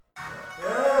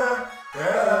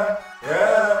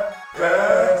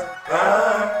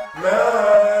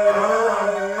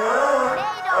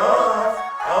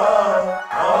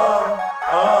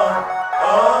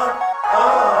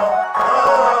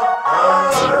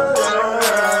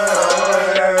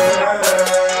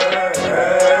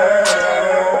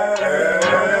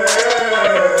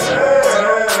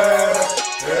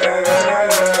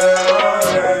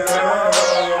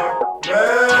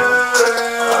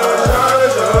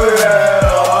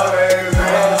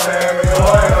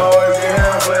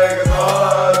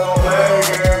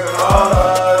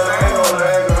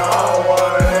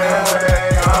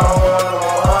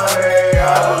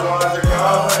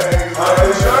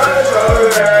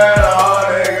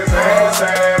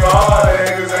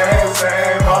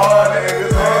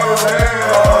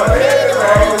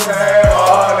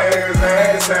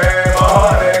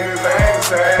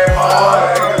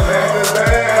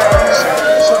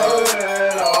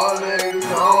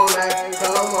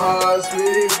I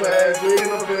speak fast, speaking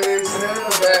of pigs in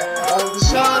the back. I'm just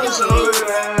trying to show you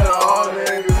that all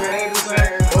niggas ain't the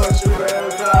same. But you better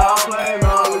stop playing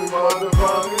all these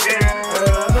motherfucking games.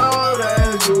 And I know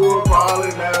that you will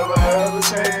probably never ever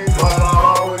change, but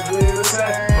I'll always be the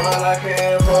same. But I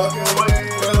can't fucking wait,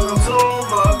 cause I'm so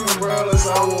fucking brother.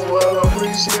 Someone will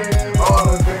appreciate all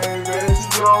the things that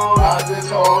you know. I just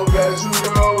hope that you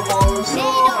grow for the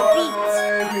soul.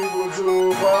 People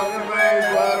too fucking fake,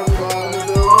 but I'm gonna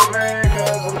do okay,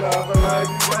 cause I'm nothing like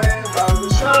you play. I'm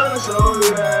just trying to show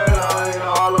you that I ain't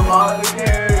all about the game.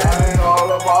 I ain't all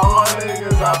about my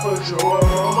niggas, I put you up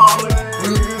on my plate.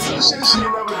 You can do shit she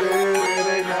never did, it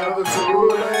ain't never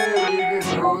too late. We can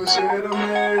do shit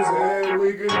amazing, we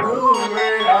can do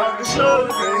great. I can show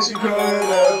the things you couldn't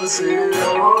ever see in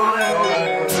your own life.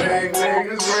 Make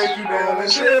niggas break you down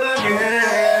and shit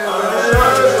again. I'm just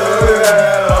trying to show you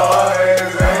that all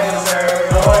niggas ain't the same.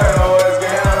 Nobody always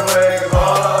gonna play, cause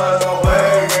all of us don't play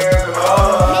games, and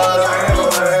all of us ain't no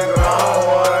things. I don't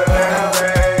want a damn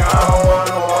thing, I don't want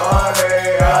no one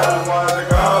day, I just want your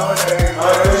company.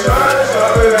 I'm just trying to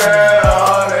show you that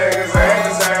all niggas ain't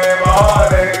the same. All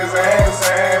niggas ain't the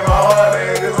same. All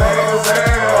niggas ain't the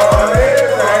same. All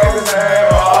niggas ain't the same.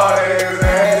 All niggas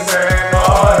ain't the same.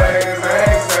 All niggas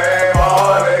ain't the same.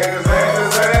 All niggas ain't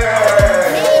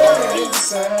the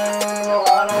same. No,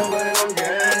 I don't play no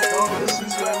games. Don't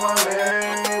disrespect my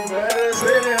name. Better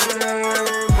say that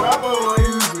name proper when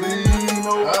you speak.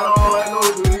 No, I don't like no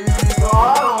tweets. No,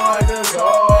 I don't like that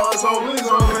talk. So please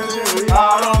don't mention me.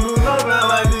 I don't do nothing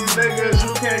like these niggas.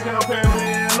 You can't compare me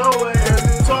in no way. If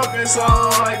you talking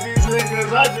something like these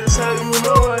niggas, I just tell you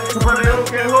no way. But they don't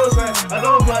care who's that. I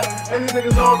don't play. And these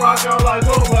niggas don't rock out like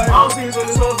Coldplay. I don't see so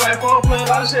these hoes like foreplay. A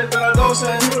lot of shit that I don't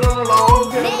say. People on the low,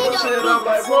 okay. Shit up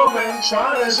like propane.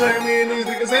 Trying to shake me and these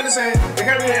niggas ain't the same. They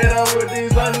carry me head up with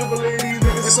these lies. You believe these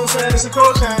niggas. It's so sad, it's a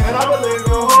cold chain. And I believe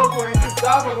you're a whole queen.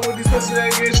 Stop fucking with these pussies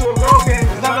that get you a grown king.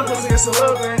 It's not a pussy, it's a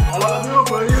little thing. I love you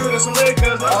for you, that's some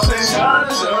niggas. I'm just trying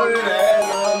to show you that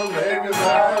none of them niggas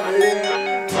like me.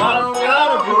 I don't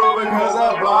gotta prove it cause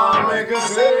I blind niggas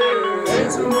see.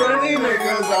 Ain't too many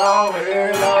niggas out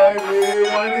here like me.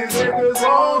 When these niggas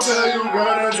won't tell you,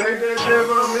 gonna take that shit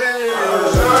from me. I'm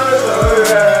just trying to show you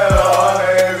that